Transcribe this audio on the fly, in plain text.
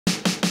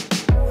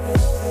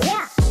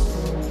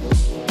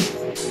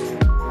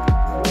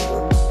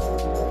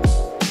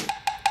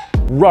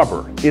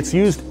Rubber. It's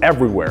used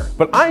everywhere,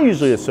 but I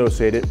usually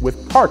associate it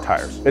with car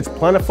tires. It's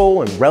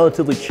plentiful and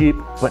relatively cheap,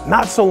 but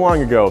not so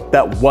long ago,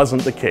 that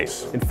wasn't the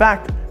case. In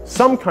fact,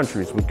 some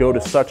countries would go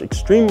to such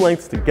extreme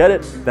lengths to get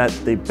it that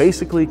they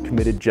basically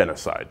committed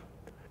genocide.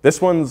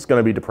 This one's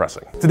gonna be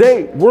depressing.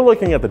 Today, we're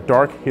looking at the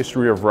dark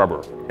history of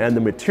rubber and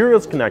the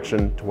material's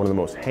connection to one of the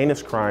most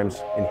heinous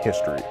crimes in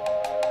history.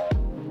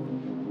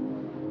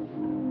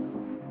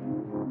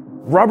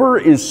 Rubber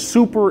is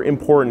super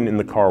important in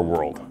the car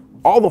world.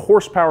 All the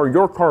horsepower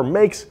your car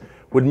makes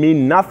would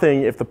mean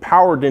nothing if the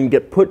power didn't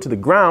get put to the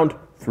ground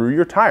through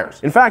your tires.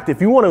 In fact, if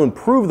you want to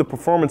improve the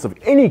performance of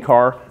any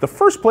car, the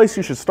first place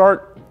you should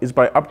start is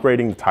by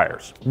upgrading the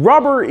tires.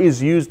 Rubber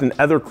is used in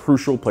other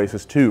crucial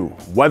places too.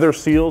 Weather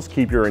seals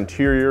keep your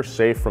interior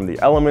safe from the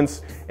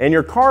elements, and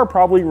your car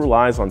probably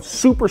relies on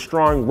super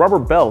strong rubber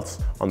belts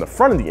on the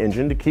front of the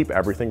engine to keep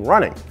everything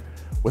running.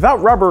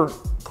 Without rubber,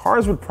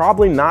 cars would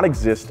probably not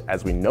exist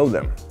as we know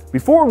them.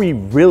 Before we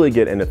really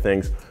get into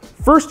things,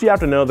 first you have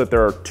to know that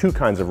there are two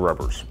kinds of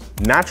rubbers,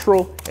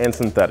 natural and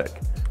synthetic.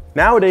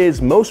 Nowadays,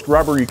 most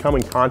rubber you come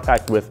in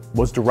contact with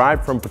was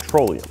derived from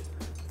petroleum.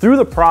 Through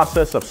the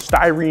process of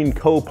styrene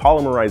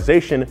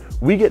copolymerization,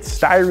 we get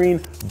styrene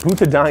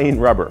butadiene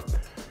rubber.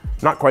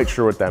 Not quite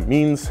sure what that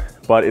means,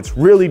 but it's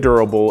really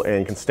durable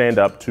and can stand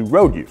up to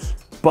road use.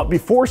 But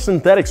before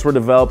synthetics were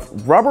developed,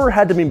 rubber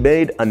had to be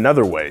made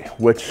another way,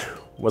 which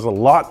was a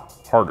lot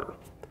harder.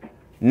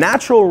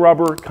 Natural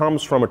rubber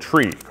comes from a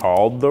tree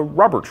called the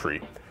rubber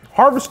tree.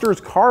 Harvesters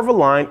carve a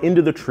line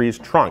into the tree's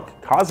trunk,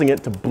 causing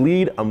it to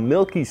bleed a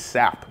milky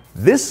sap.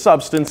 This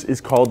substance is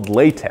called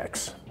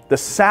latex. The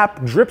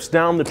sap drips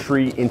down the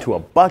tree into a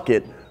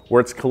bucket where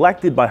it's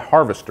collected by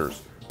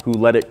harvesters, who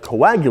let it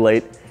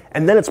coagulate,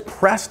 and then it's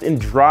pressed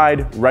and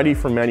dried, ready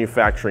for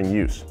manufacturing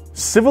use.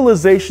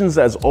 Civilizations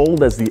as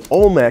old as the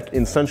Olmec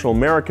in Central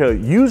America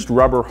used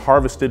rubber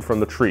harvested from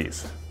the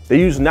trees. They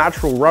used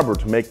natural rubber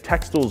to make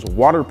textiles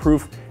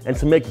waterproof and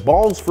to make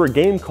balls for a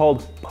game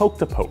called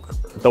poke-to-poke.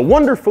 The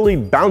wonderfully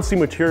bouncy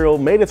material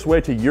made its way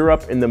to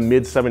Europe in the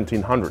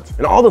mid-1700s,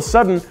 and all of a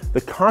sudden,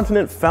 the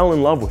continent fell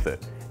in love with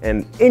it.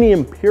 And any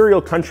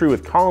imperial country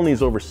with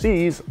colonies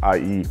overseas,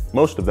 i.e.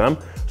 most of them,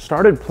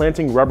 started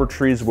planting rubber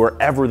trees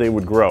wherever they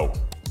would grow.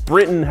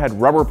 Britain had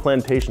rubber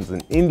plantations in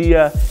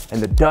India,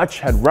 and the Dutch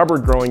had rubber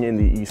growing in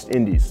the East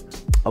Indies.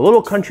 A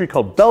little country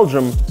called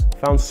Belgium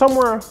found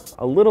somewhere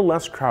a little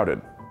less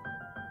crowded.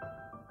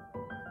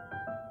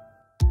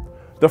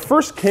 The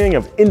first king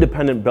of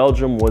independent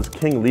Belgium was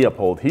King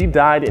Leopold. He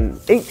died in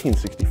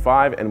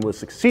 1865 and was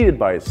succeeded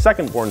by his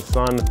second-born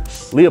son,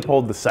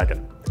 Leopold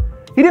II.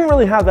 He didn't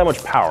really have that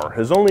much power.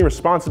 His only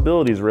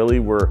responsibilities really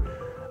were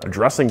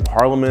addressing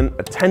parliament,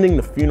 attending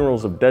the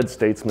funerals of dead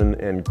statesmen,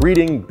 and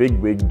greeting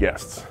bigwig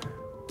guests.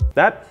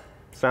 That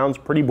sounds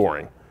pretty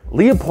boring.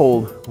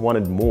 Leopold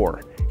wanted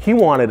more. He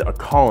wanted a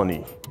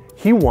colony.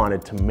 He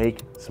wanted to make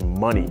some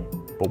money.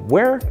 But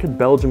where could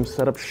Belgium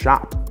set up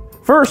shop?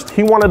 First,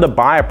 he wanted to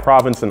buy a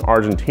province in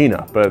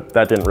Argentina, but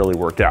that didn't really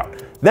work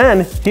out.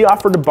 Then, he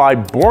offered to buy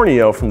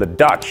Borneo from the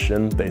Dutch,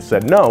 and they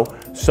said no,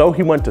 so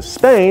he went to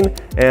Spain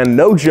and,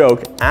 no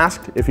joke,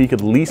 asked if he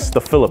could lease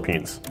the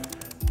Philippines.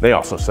 They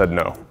also said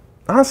no.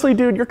 Honestly,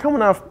 dude, you're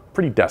coming off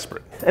pretty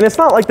desperate. And it's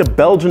not like the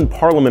Belgian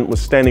parliament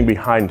was standing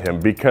behind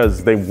him,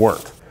 because they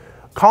weren't.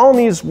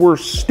 Colonies were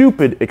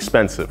stupid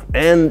expensive,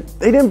 and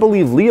they didn't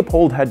believe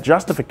Leopold had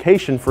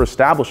justification for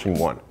establishing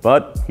one,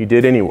 but he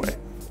did anyway.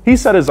 He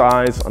set his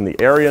eyes on the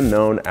area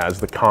known as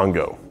the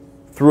Congo.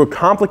 Through a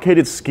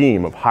complicated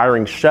scheme of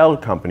hiring shell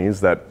companies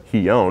that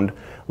he owned,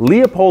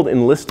 Leopold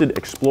enlisted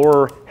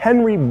explorer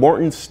Henry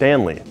Morton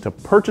Stanley to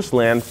purchase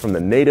land from the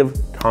native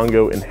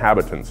Congo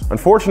inhabitants.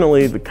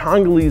 Unfortunately, the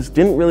Congolese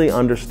didn't really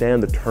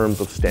understand the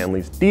terms of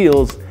Stanley's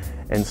deals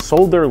and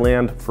sold their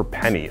land for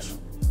pennies.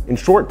 In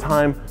short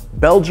time,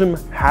 Belgium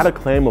had a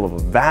claim of a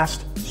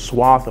vast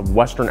swath of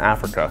Western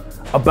Africa,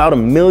 about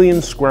 1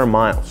 million square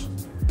miles.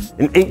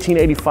 In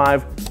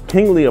 1885,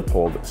 King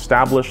Leopold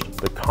established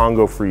the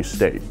Congo Free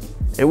State.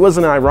 It was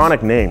an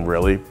ironic name,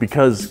 really,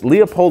 because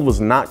Leopold was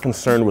not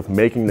concerned with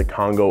making the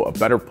Congo a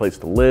better place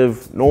to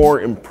live,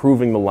 nor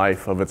improving the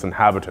life of its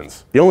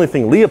inhabitants. The only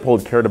thing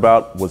Leopold cared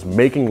about was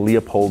making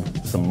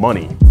Leopold some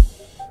money.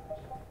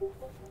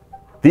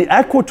 The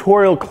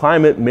equatorial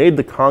climate made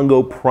the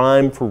Congo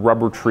prime for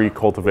rubber tree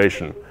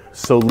cultivation,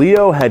 so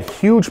Leo had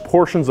huge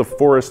portions of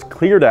forest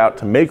cleared out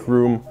to make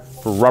room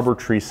for rubber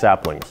tree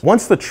saplings.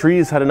 Once the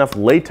trees had enough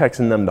latex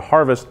in them to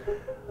harvest,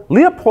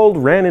 Leopold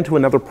ran into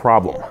another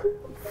problem: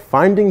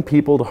 finding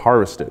people to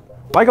harvest it.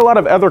 Like a lot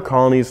of other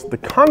colonies, the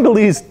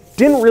Congolese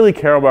didn't really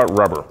care about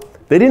rubber.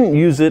 They didn't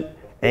use it,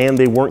 and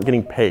they weren't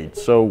getting paid,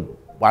 so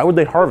why would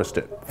they harvest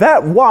it?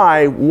 That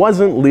why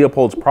wasn't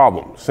Leopold's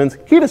problem, since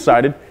he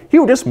decided he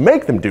would just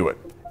make them do it.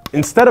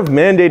 Instead of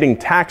mandating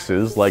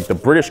taxes like the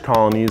British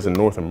colonies in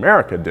North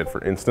America did,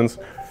 for instance,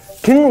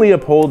 King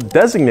Leopold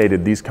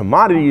designated these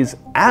commodities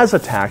as a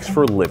tax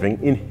for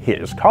living in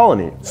his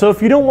colony. So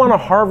if you don't want to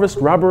harvest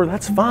rubber,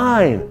 that's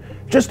fine.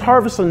 Just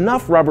harvest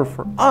enough rubber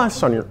for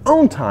us on your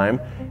own time,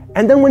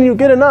 And then when you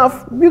get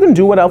enough, you can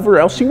do whatever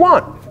else you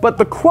want. But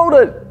the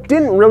quota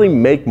didn't really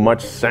make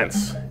much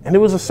sense, and it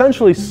was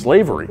essentially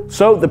slavery.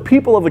 So the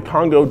people of the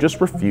Congo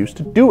just refused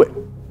to do it.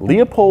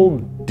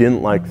 Leopold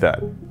didn't like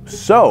that.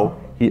 So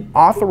he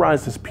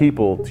authorized his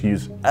people to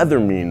use other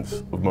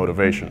means of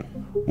motivation.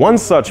 One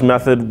such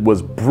method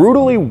was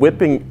brutally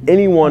whipping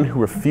anyone who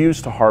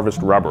refused to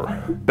harvest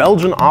rubber.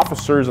 Belgian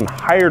officers and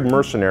hired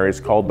mercenaries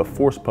called the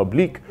Force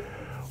Publique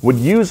would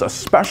use a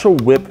special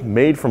whip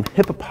made from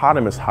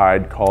hippopotamus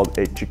hide called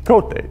a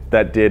chicote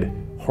that did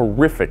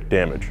horrific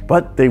damage.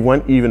 But they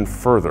went even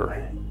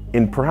further.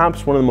 In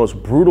perhaps one of the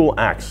most brutal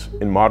acts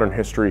in modern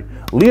history,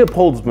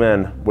 Leopold's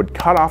men would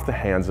cut off the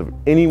hands of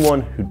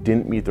anyone who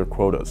didn't meet their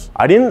quotas.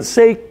 I didn't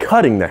say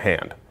cutting the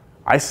hand,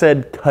 I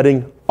said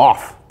cutting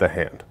off the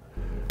hand.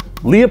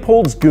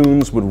 Leopold's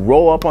goons would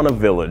roll up on a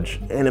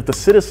village, and if the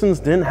citizens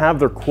didn't have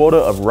their quota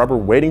of rubber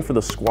waiting for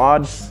the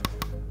squad,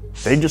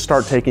 they'd just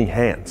start taking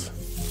hands.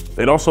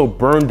 They'd also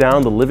burn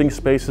down the living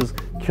spaces,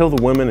 kill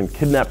the women, and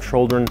kidnap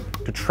children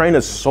to train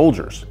as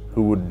soldiers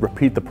who would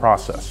repeat the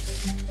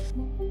process.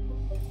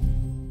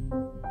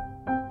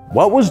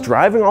 What was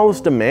driving all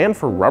this demand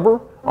for rubber?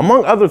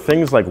 Among other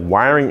things like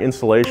wiring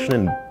insulation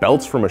and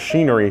belts for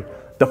machinery,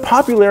 the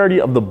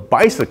popularity of the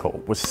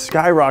bicycle was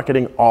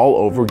skyrocketing all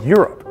over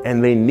Europe,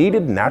 and they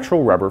needed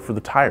natural rubber for the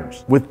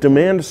tires. With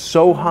demand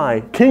so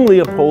high, King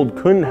Leopold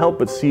couldn't help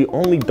but see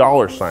only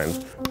dollar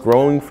signs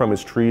growing from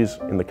his trees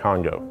in the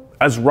Congo.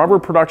 As rubber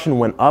production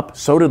went up,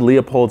 so did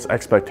Leopold's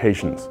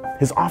expectations.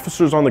 His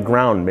officers on the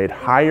ground made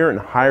higher and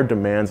higher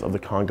demands of the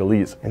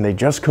Congolese, and they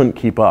just couldn't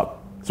keep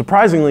up.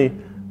 Surprisingly,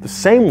 the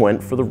same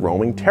went for the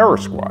roaming terror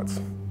squads.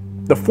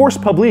 The Force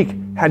Publique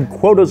had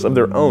quotas of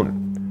their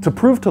own. To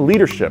prove to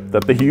leadership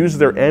that they used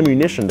their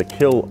ammunition to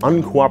kill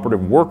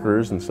uncooperative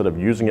workers instead of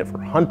using it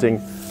for hunting,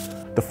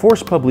 the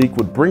Force Publique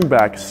would bring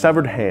back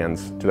severed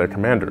hands to their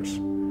commanders.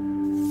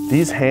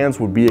 These hands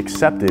would be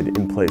accepted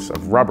in place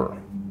of rubber.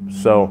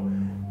 So,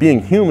 being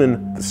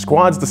human, the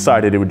squads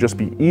decided it would just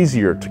be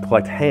easier to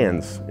collect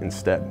hands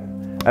instead.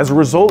 As a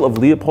result of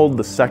Leopold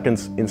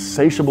II's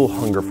insatiable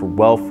hunger for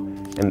wealth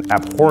and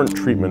abhorrent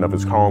treatment of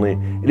his colony,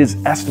 it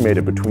is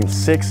estimated between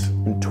 6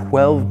 and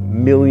 12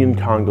 million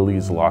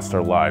Congolese lost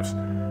their lives.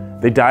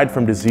 They died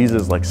from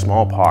diseases like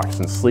smallpox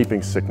and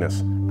sleeping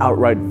sickness,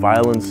 outright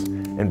violence,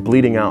 and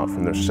bleeding out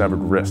from their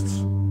severed wrists.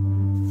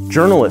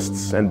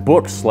 Journalists and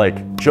books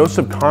like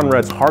Joseph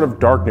Conrad's Heart of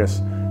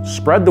Darkness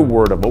spread the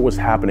word of what was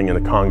happening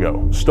in the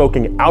Congo,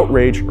 stoking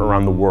outrage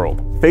around the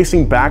world.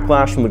 Facing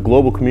backlash from the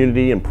global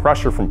community and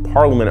pressure from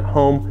Parliament at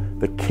home,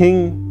 the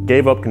king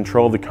gave up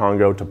control of the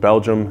Congo to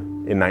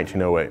Belgium in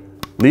 1908.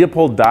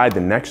 Leopold died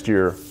the next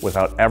year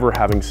without ever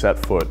having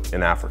set foot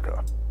in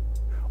Africa.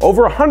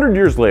 Over 100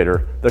 years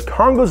later, the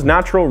Congo's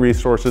natural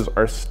resources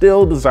are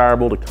still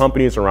desirable to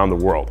companies around the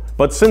world.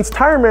 But since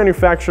tire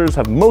manufacturers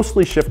have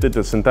mostly shifted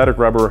to synthetic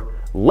rubber,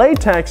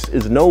 latex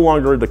is no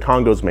longer the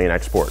Congo's main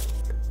export.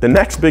 The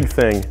next big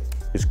thing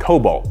is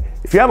cobalt.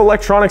 If you have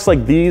electronics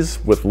like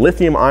these with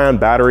lithium-ion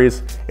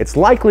batteries, it's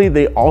likely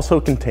they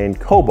also contain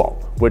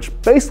cobalt, which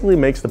basically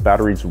makes the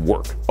batteries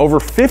work. Over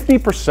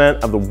 50%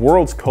 of the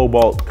world's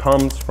cobalt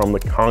comes from the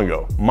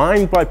Congo,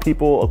 mined by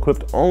people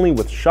equipped only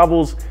with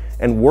shovels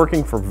and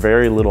working for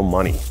very little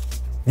money.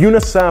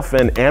 UNICEF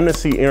and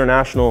Amnesty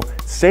International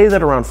say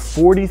that around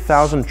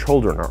 40,000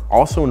 children are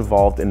also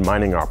involved in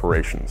mining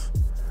operations.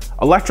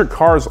 Electric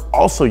cars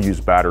also use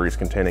batteries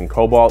containing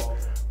cobalt,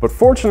 but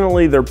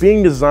fortunately they're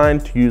being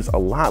designed to use a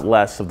lot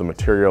less of the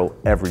material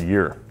every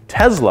year.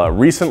 Tesla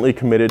recently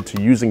committed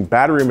to using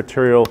battery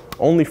material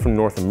only from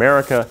North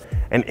America,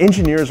 and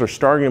engineers are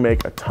starting to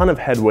make a ton of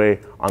headway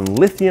on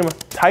lithium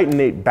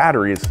titanate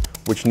batteries,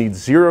 which need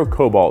zero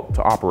cobalt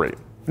to operate.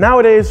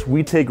 Nowadays,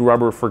 we take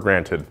rubber for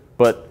granted,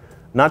 but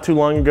not too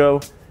long ago,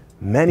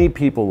 many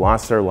people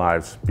lost their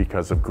lives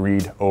because of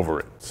greed over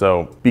it.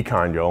 So be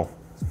kind, y'all.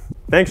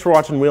 Thanks for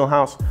watching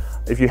WheelHouse.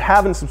 If you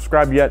haven't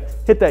subscribed yet,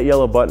 hit that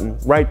yellow button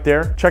right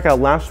there. Check out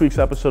last week's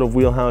episode of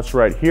WheelHouse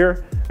right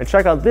here, and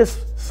check out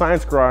this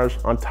Science Garage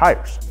on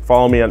tires.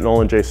 Follow me at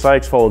Nolan J.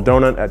 Sykes, follow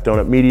Donut at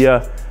Donut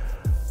Media.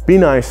 Be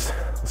nice,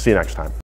 I'll see you next time.